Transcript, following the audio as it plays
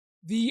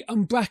The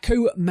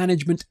Umbraco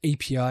Management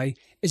API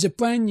is a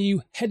brand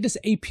new headless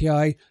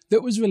API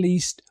that was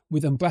released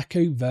with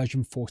Umbraco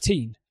version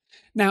 14.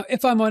 Now,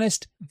 if I'm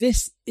honest,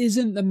 this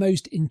isn't the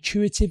most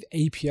intuitive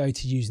API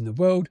to use in the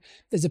world.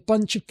 There's a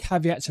bunch of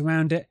caveats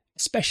around it,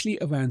 especially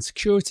around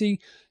security.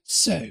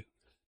 So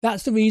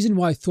that's the reason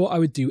why I thought I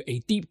would do a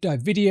deep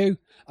dive video.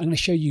 I'm going to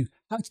show you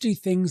how to do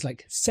things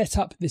like set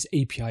up this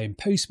API in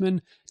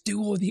Postman, do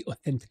all the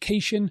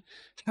authentication,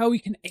 how we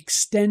can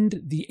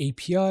extend the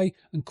API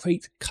and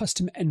create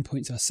custom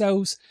endpoints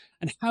ourselves,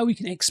 and how we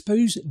can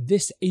expose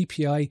this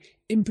API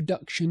in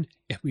production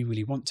if we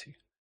really want to.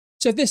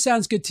 So if this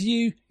sounds good to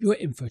you, you're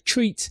in for a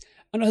treat.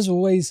 And as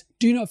always,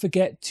 do not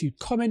forget to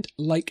comment,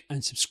 like,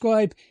 and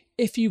subscribe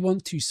if you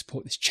want to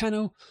support this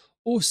channel.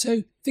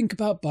 Also, think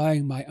about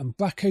buying my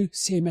Umbraco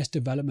CMS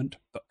development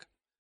book.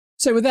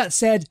 So with that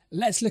said,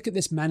 let's look at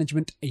this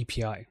management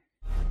API.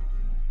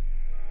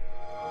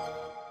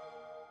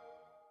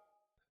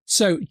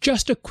 So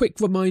just a quick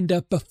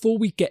reminder before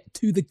we get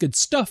to the good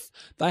stuff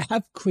that I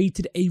have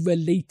created a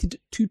related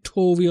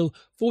tutorial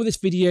for this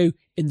video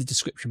in the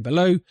description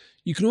below.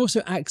 You can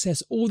also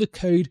access all the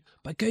code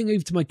by going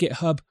over to my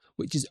GitHub,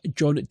 which is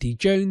John D.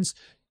 Jones,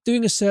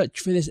 doing a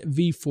search for this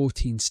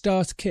V14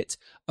 starter kit.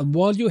 And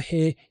while you're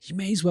here, you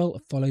may as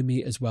well follow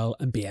me as well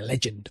and be a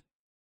legend.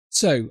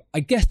 So I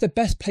guess the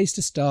best place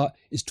to start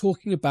is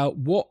talking about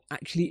what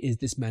actually is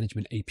this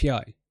management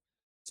API.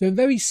 So in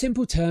very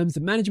simple terms, the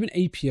management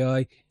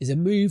API is a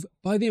move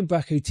by the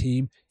Umbraco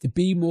team to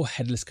be more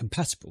headless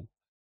compatible.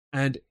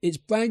 And it's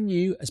brand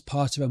new as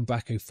part of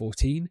Umbraco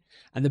 14.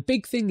 And the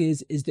big thing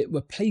is that it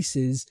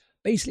replaces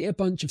basically a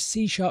bunch of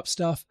C#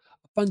 stuff,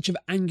 a bunch of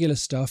Angular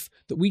stuff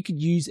that we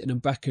could use in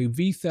Umbraco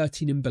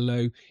V13 and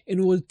below in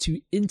order to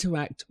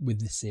interact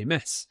with the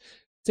CMS.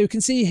 So you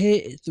can see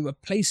here it's the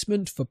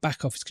replacement for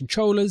back office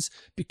controllers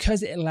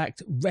because it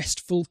lacked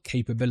RESTful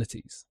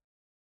capabilities.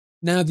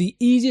 Now, the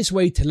easiest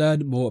way to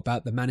learn more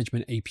about the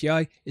management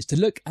API is to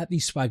look at the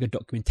Swagger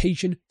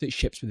documentation that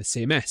ships with the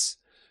CMS.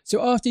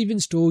 So after you've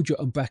installed your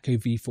Umbraco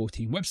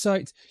V14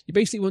 website, you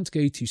basically want to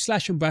go to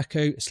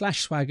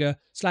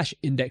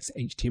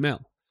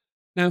 /umbraco/swagger/index.html.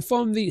 Now,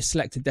 from the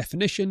selected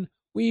definition,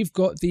 we've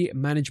got the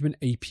management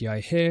API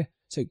here.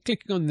 So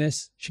clicking on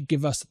this should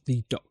give us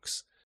the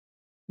docs.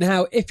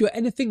 Now, if you're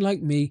anything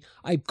like me,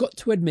 I've got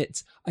to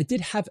admit, I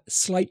did have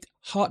slight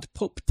heart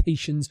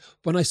palpitations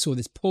when I saw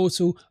this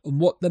portal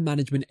and what the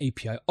management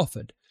API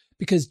offered.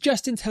 Because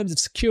just in terms of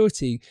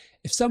security,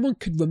 if someone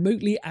could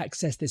remotely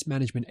access this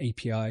management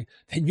API,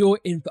 then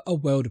you're in for a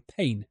world of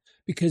pain.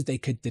 Because they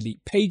could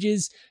delete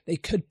pages, they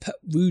could put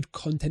rude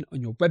content on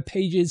your web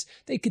pages,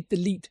 they could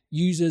delete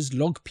users,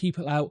 log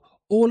people out,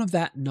 all of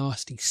that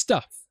nasty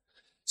stuff.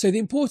 So the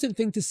important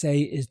thing to say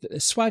is that the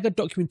Swagger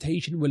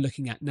documentation we're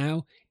looking at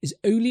now is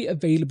only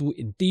available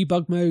in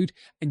debug mode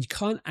and you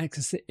can't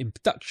access it in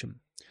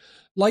production.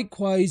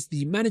 Likewise,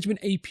 the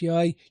management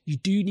API, you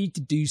do need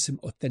to do some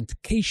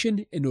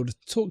authentication in order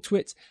to talk to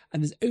it,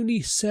 and there's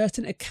only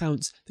certain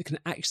accounts that can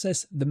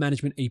access the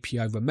management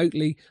API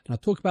remotely, and I'll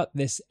talk about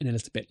this in a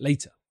little bit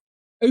later.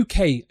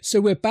 Okay,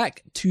 so we're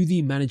back to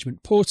the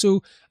management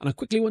portal, and I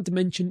quickly want to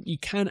mention you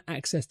can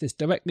access this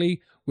directly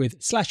with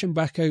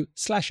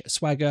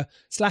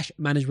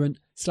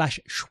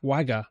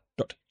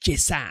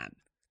 /umbraco/swagger/management/swagger.json.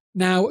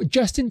 Now,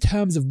 just in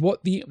terms of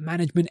what the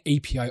management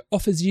API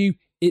offers you,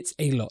 it's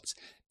a lot.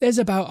 There's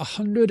about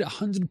 100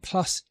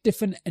 plus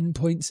different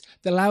endpoints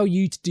that allow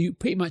you to do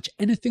pretty much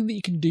anything that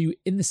you can do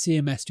in the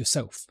CMS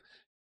yourself.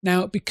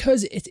 Now,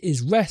 because it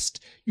is REST,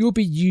 you'll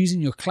be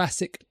using your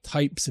classic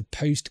types of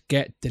post,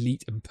 get,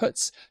 delete, and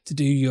puts to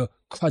do your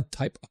CRUD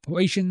type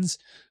operations.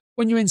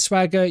 When you're in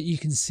Swagger, you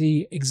can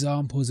see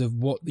examples of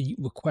what the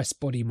request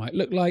body might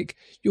look like.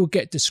 You'll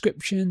get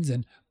descriptions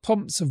and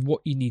prompts of what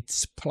you need to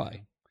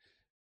supply.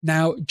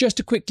 Now, just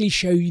to quickly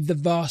show you the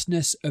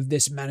vastness of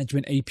this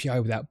management API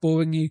without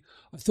boring you,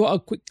 I thought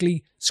I'd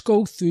quickly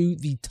scroll through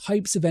the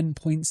types of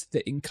endpoints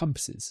that it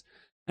encompasses.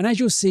 And as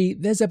you'll see,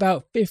 there's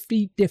about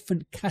 50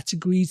 different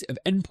categories of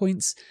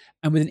endpoints,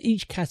 and within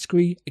each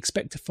category,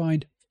 expect to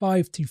find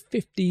 5 to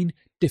 15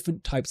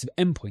 different types of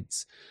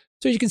endpoints.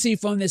 So as you can see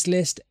from this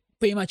list,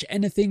 pretty much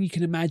anything you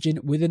can imagine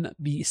within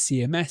the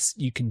CMS,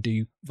 you can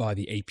do via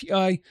the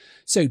API.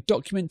 So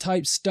document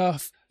type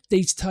stuff,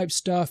 data type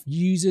stuff,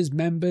 users,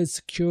 members,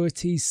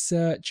 security,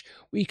 search.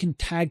 We can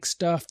tag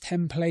stuff,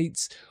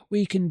 templates.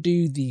 We can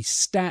do the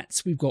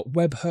stats. We've got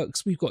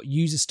webhooks. We've got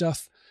user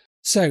stuff.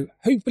 So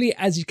hopefully,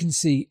 as you can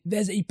see,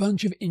 there's a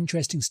bunch of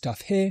interesting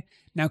stuff here.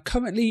 Now,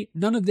 currently,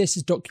 none of this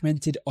is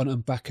documented on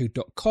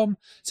umbraco.com.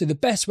 So the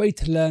best way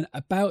to learn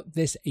about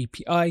this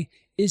API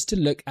is to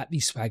look at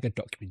the Swagger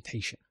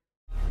documentation.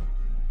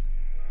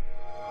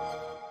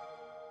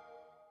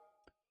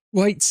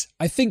 Right,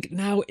 I think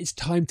now it's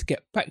time to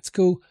get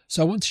practical.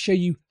 So I want to show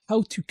you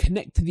how to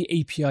connect to the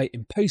API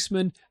in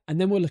Postman,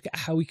 and then we'll look at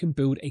how we can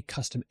build a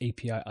custom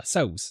API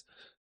ourselves.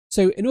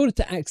 So in order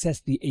to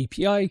access the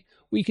API,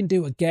 we can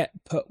do a get,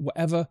 put,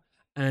 whatever,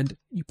 and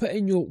you put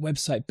in your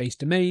website-based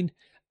domain,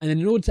 And then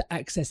in order to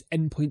access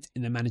endpoints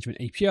in the management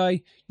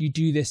API, you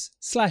do this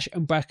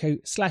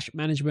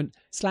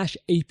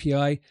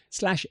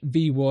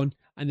 /Umbraco/management/API/v1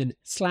 and then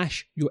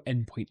 / your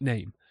endpoint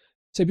name.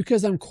 So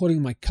because I'm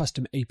calling my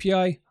custom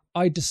API,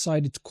 I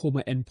decided to call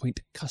my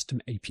endpoint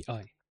custom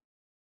API.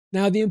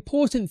 Now the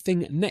important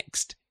thing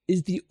next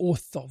is the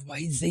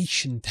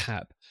authorization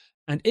tab.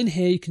 And in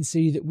here you can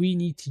see that we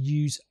need to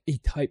use a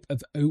type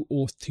of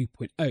OAuth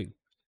 2.0.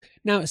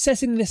 Now,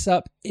 setting this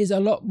up is a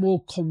lot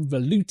more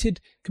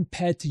convoluted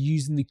compared to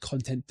using the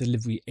Content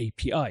Delivery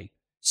API.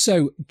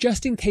 So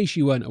just in case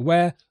you weren't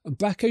aware,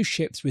 Umbraco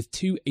ships with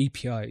two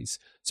APIs.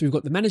 So we've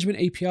got the Management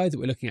API that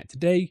we're looking at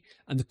today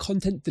and the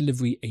Content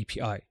Delivery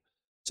API.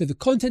 So the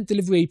Content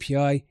Delivery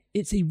API,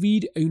 it's a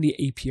read-only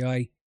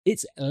API,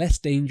 it's less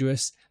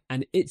dangerous,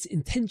 and its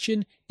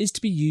intention is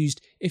to be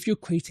used if you're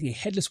creating a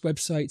headless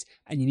website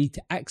and you need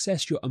to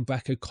access your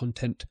Umbraco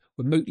content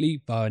remotely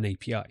via an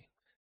API.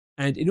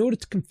 And in order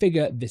to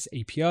configure this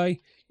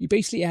API, you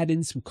basically add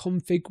in some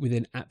config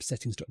within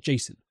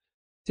app-settings.json.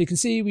 So you can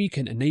see we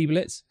can enable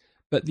it,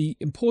 but the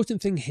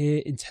important thing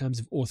here in terms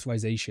of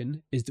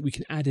authorization is that we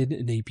can add in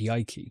an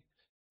API key.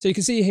 So you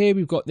can see here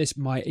we've got this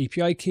my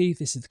API key,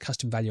 this is the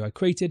custom value I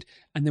created,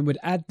 and then we'd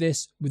add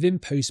this within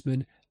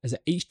Postman as an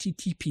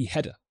HTTP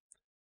header.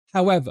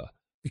 However,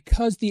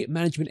 because the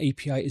management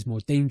API is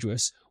more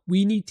dangerous,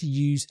 we need to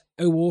use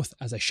OAuth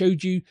as I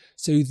showed you,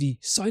 so the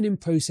sign-in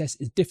process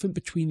is different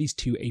between these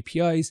two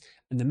APIs,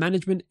 and the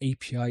management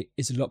API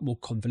is a lot more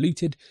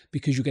convoluted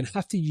because you're going to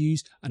have to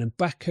use an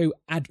Umbraco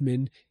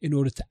admin in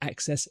order to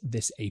access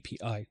this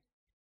API.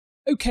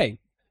 Okay,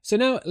 so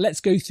now let's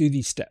go through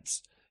these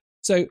steps.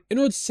 So in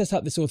order to set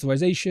up this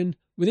authorization,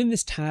 within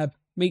this tab,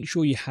 make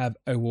sure you have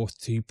OAuth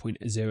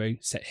 2.0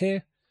 set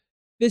here.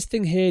 This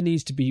thing here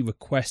needs to be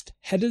request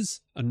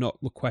headers and not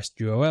request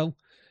URL.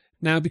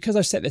 Now, because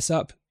I've set this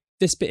up,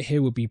 this bit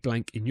here will be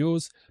blank in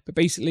yours, but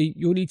basically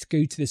you'll need to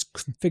go to this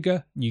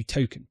configure new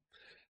token.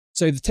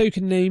 So the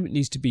token name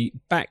needs to be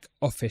back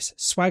office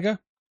swagger.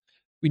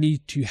 We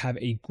need to have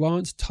a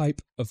grant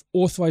type of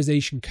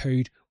authorization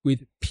code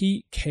with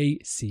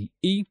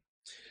PKCE.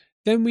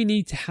 Then we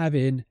need to have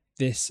in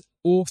this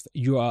auth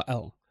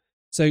URL.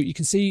 So you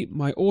can see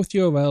my auth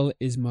URL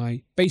is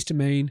my base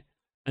domain,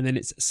 and then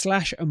it's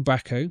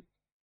 /Umbraco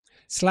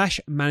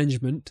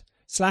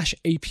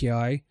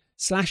 /management/API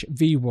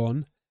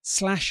 /v1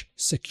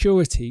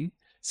 /security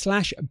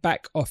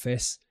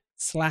 /backoffice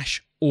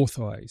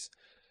 /authorize.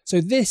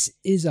 So this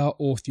is our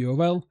auth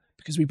URL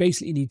because we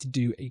basically need to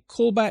do a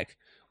callback.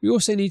 We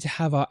also need to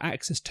have our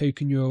access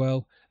token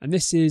URL, and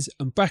this is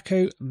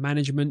Umbraco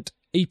management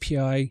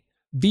API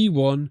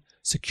v1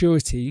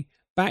 security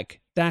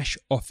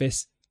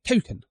 /office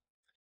token.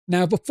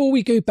 Now, before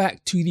we go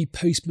back to the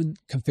Postman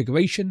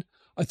configuration,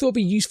 I thought it'd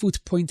be useful to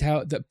point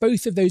out that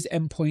both of those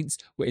endpoints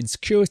were in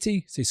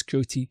security, so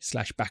security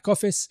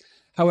 /backoffice.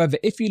 However,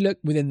 if you look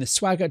within the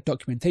Swagger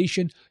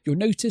documentation, you'll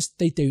notice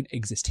they don't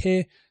exist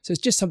here, so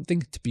it's just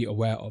something to be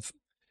aware of.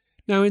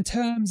 Now, in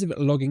terms of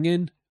logging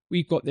in,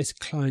 we've got this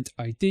client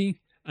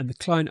ID, and the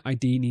client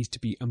ID needs to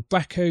be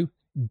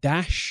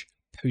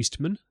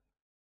Umbraco-Postman.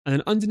 And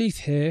then underneath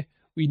here,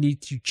 we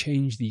need to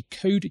change the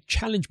code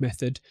challenge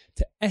method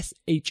to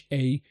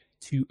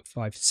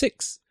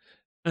SHA256.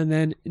 And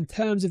then in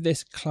terms of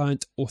this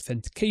client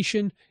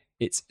authentication,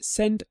 it's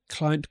send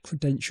client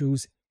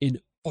credentials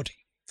in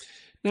body.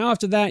 Now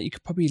after that, you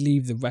could probably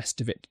leave the rest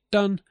of it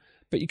done,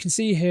 but you can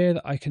see here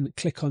that I can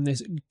click on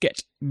this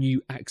get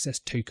new access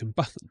token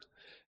button.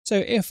 So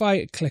if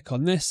I click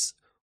on this,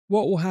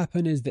 what will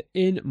happen is that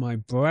in my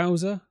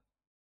browser,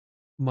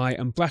 my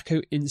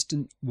Umbraco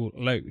instance will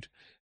load.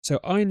 So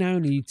I now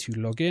need to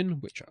log in,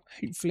 which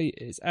hopefully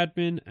is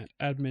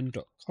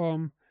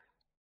admin@admin.com,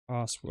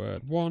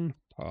 password 1.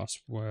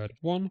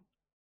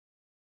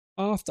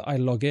 After I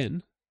log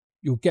in,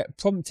 you'll get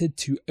prompted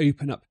to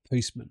open up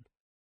Postman.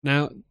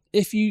 Now,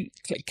 if you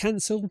click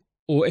cancel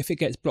or if it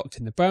gets blocked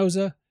in the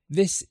browser,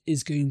 this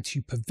is going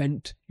to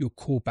prevent your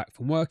callback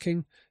from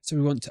working. So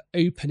we want to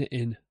open it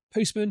in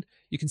Postman.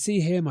 You can see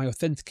here my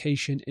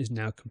authentication is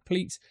now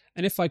complete,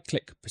 and if I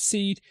click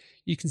proceed,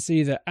 you can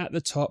see that at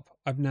the top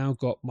I've now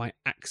got my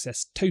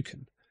access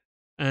token.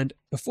 And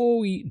before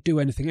we do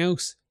anything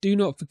else, do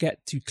not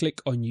forget to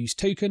click on use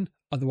token,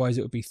 otherwise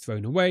it will be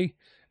thrown away.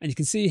 And you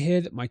can see here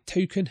that my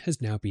token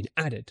has now been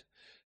added.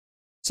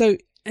 So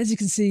as you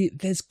can see,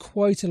 there's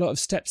quite a lot of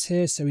steps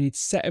here. So we need to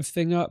set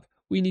everything up.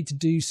 We need to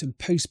do some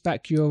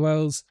postback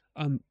URLs.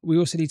 We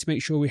also need to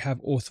make sure we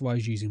have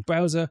authorized using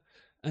browser.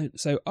 And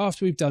so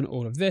after we've done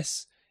all of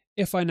this,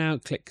 if I now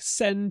click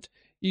send,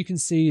 you can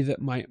see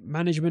that my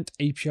management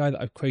API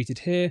that I've created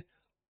here,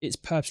 it's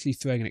purposely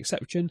throwing an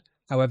exception.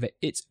 However,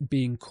 it's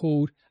being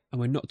called and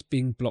we're not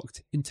being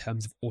blocked in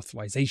terms of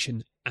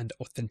authorization and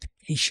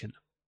authentication.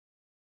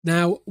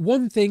 Now,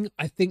 one thing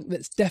I think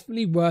that's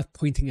definitely worth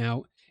pointing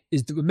out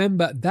is that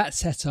remember that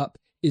setup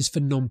is for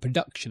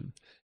non-production.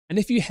 And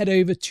if you head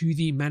over to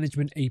the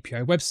management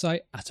API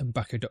website at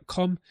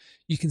umbraco.com,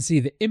 you can see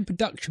that in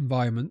production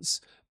environments,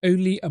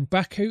 only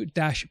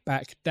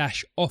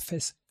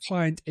Umbraco-back-office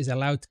client is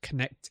allowed to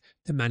connect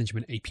to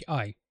management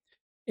API.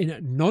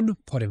 In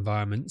non-pod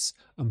environments,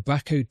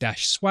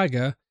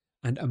 Umbraco-Swagger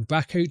and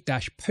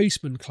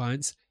Umbraco-Postman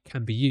clients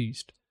can be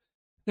used.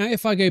 Now,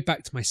 if I go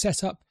back to my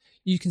setup,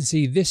 you can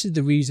see this is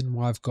the reason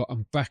why I've got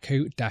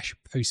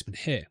Umbraco-Postman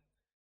here.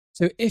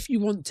 So if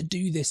you want to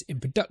do this in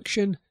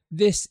production,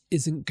 this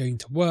isn't going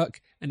to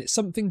work, and it's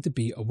something to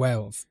be aware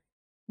of.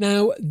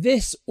 Now,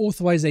 this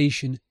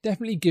authorization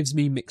definitely gives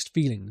me mixed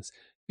feelings,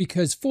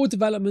 because for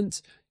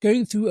development,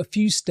 going through a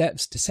few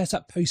steps to set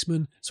up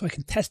Postman so I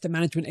can test the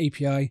management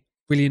API,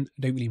 brilliant,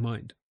 I don't really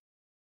mind.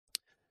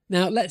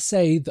 Now, let's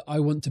say that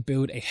I want to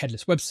build a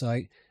headless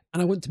website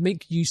and I want to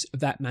make use of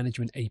that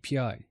management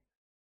API.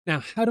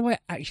 Now, how do I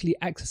actually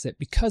access it?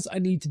 Because I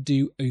need to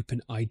do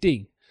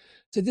OpenID.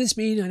 So this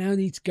means I now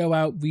need to go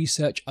out,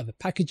 research other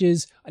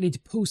packages. I need to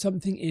pull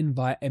something in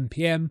via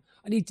NPM.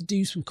 I need to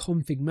do some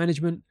config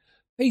management.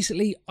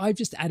 Basically, I've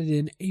just added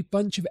in a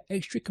bunch of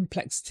extra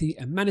complexity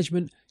and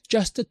management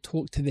just to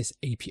talk to this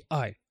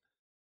API.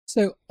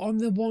 So on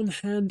the one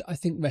hand, I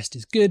think REST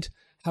is good.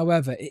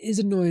 However, it is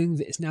annoying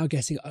that it's now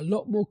getting a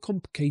lot more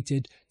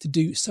complicated to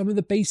do some of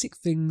the basic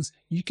things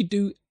you could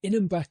do in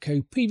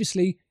Umbraco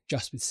previously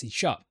just with C#.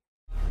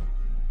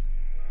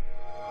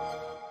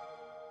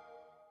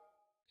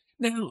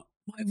 Now,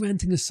 my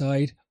ranting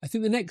aside, I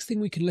think the next thing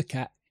we can look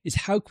at is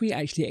how can we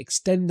actually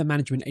extend the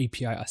management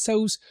API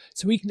ourselves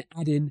so we can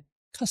add in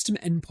custom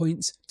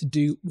endpoints to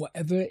do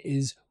whatever it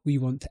is we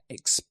want to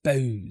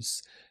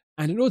expose.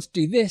 And in order to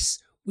do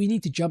this, we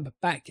need to jump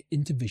back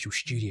into Visual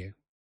Studio.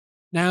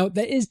 Now,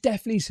 there is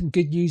definitely some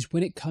good news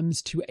when it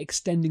comes to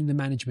extending the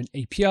management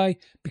API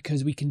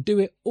because we can do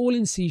it all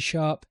in C#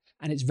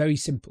 and it's very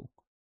simple.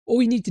 All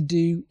we need to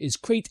do is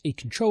create a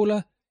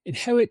controller,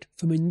 inherit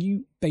from a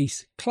new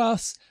base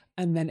class,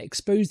 and then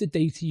expose the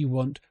data you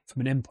want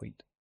from an endpoint.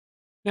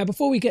 Now,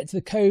 before we get to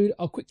the code,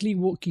 I'll quickly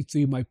walk you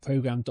through my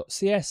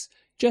program.cs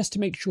just to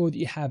make sure that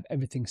you have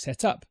everything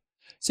set up.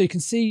 So you can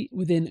see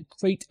within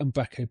Create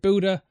Umbraco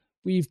Builder,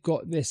 we've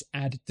got this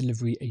add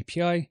delivery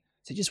API.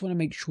 So just want to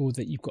make sure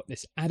that you've got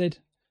this added.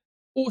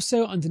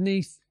 Also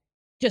underneath,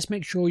 just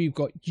make sure you've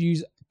got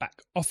use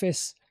back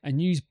office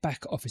and use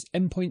back office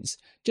endpoints,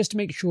 just to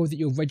make sure that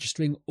you're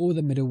registering all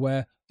the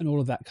middleware and all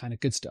of that kind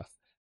of good stuff.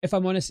 If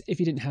I'm honest, if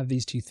you didn't have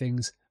these two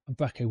things,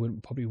 Umbraco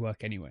wouldn't probably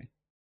work anyway.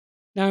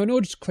 Now, in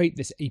order to create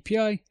this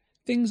API,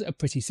 things are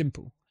pretty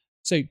simple.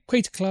 So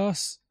create a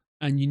class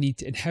and you need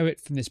to inherit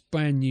from this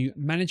brand new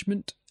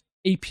management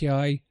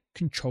API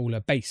controller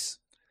base.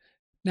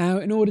 Now,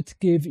 in order to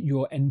give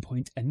your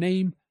endpoint a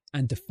name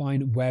and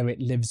define where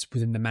it lives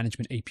within the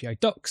management API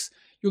docs,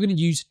 you're going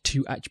to use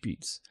two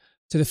attributes.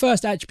 So the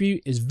first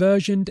attribute is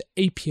versioned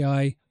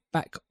API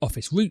back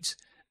office root.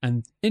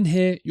 And in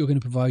here, you're going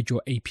to provide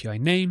your API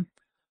name.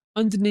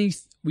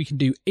 Underneath, we can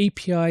do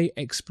API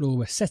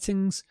Explorer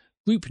settings,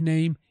 group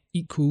name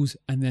equals,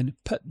 and then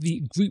put the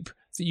group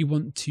that you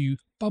want to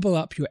bubble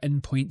up your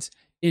endpoint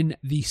in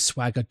the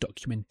Swagger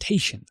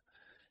documentation.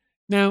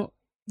 Now,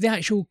 the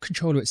actual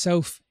controller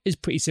itself is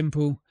pretty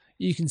simple.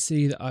 You can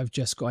see that I've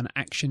just got an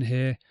action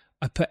here.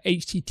 I put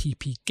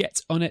HTTP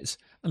GET on it,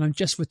 and I'm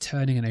just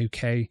returning an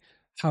OK.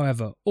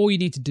 However, all you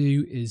need to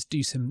do is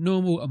do some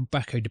normal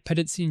Umbraco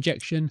dependency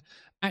injection,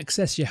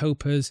 access your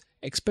helpers,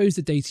 expose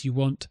the data you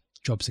want,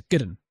 jobs are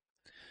good.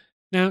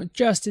 Now,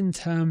 just in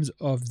terms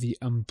of the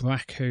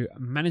Umbraco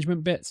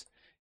management bit,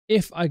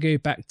 if I go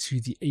back to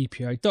the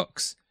API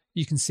docs,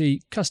 you can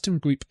see custom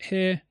group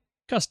here,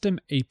 custom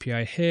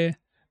API here,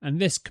 and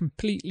this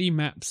completely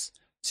maps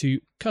to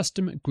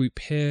custom group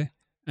here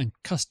and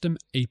custom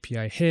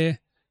API here,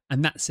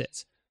 and that's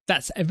it.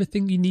 That's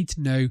everything you need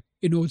to know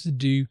in order to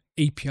do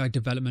API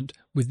development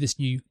with this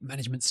new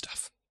management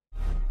stuff.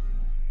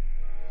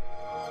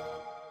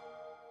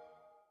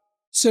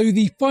 So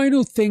the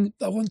final thing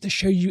that I want to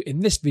show you in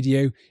this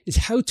video is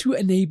how to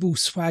enable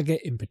Swagger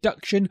in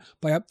production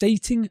by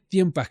updating the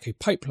Umbraco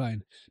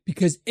pipeline.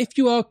 Because if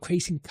you are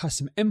creating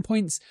custom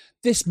endpoints,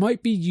 this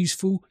might be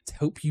useful to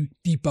help you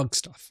debug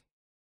stuff.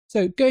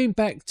 So going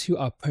back to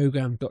our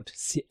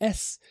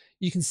program.cs,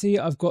 you can see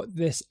I've got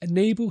this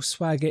enable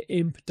Swagger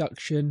in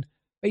production,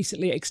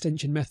 basically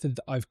extension method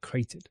that I've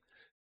created.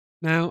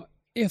 Now,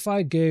 if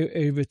I go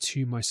over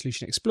to my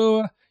Solution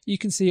Explorer, you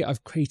can see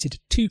I've created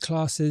two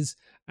classes,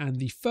 and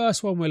the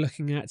first one we're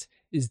looking at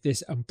is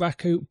this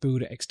Umbraco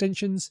Builder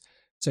extensions.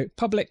 So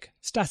public,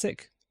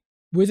 static.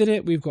 Within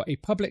it, we've got a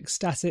public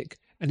static,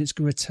 and it's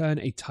going to return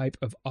a type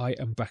of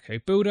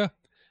iUmbraco Builder.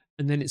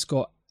 And then it's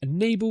got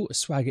enable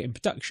Swagger in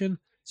production.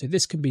 So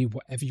this can be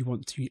whatever you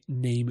want to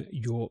name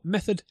your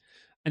method.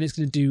 And it's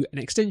going to do an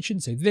extension.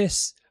 So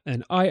this,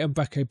 and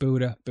iUmbraco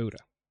Builder.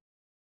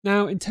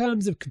 Now, in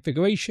terms of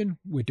configuration,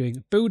 we're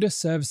doing builder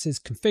services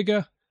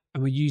configure,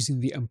 and we're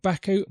using the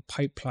Umbraco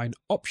pipeline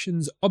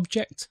options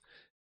object.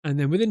 And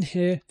then within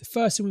here, the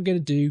first thing we're going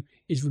to do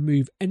is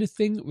remove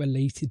anything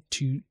related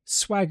to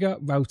Swagger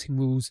routing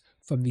rules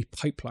from the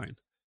pipeline.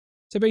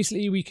 So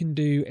basically we can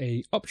do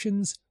a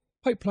options,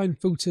 pipeline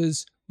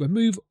filters,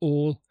 remove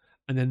all,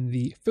 and then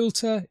the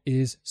filter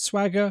is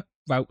Swagger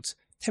route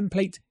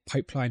template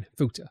pipeline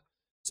filter.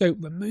 So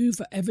remove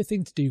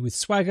everything to do with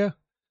Swagger,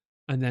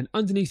 and then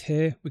underneath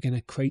here we're going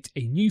to create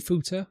a new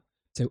filter.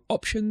 So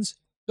options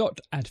dot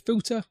add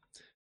filter.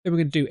 Then we're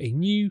going to do a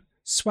new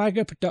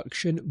Swagger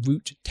production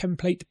route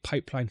template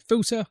pipeline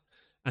filter,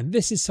 and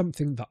this is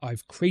something that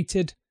I've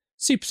created.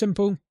 Super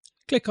simple.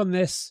 Click on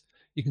this.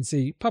 You can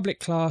see public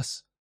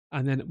class,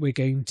 and then we're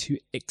going to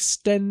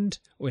extend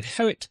or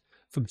inherit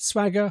from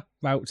Swagger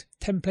route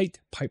template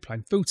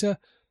pipeline filter,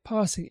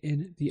 passing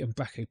in the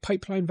Umbraco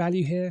pipeline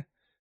value here.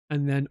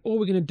 And then all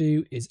we're going to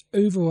do is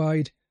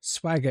override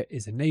Swagger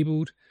is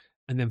enabled.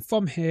 And then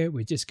from here,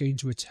 we're just going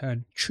to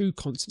return true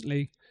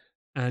constantly.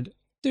 And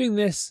doing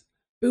this,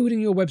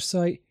 building your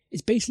website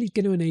is basically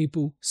going to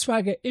enable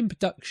Swagger in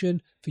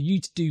production for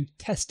you to do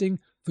testing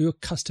for your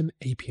custom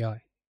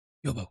API.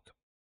 You're welcome.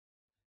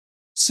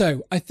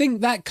 So I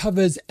think that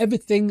covers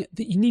everything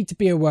that you need to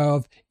be aware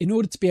of in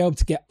order to be able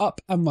to get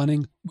up and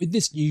running with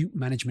this new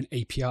management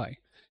API.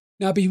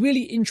 Now, I'd be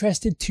really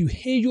interested to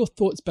hear your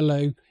thoughts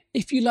below.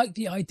 If you like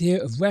the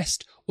idea of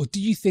REST, or do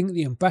you think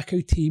the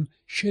Umbraco team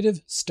should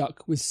have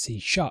stuck with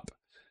C#?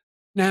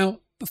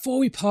 Now, before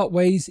we part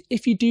ways,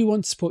 if you do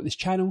want to support this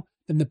channel,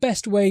 then the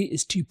best way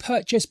is to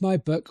purchase my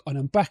book on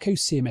Umbraco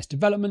CMS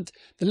development.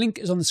 The link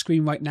is on the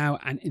screen right now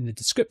and in the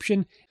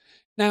description.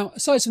 Now,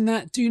 aside from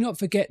that, do not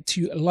forget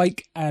to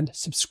like and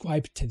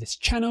subscribe to this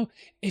channel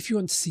if you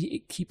want to see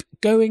it keep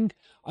going.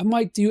 I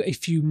might do a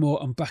few more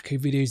Umbraco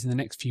videos in the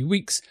next few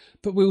weeks,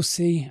 but we'll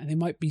see, and there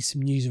might be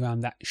some news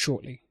around that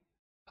shortly.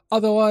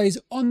 Otherwise,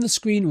 on the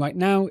screen right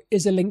now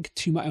is a link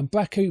to my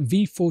Umbraco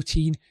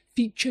V14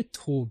 feature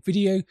tour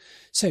video,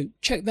 so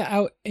check that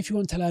out if you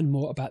want to learn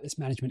more about this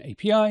management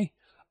API.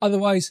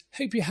 Otherwise,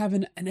 hope you're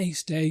having an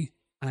ace day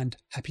and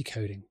happy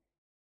coding.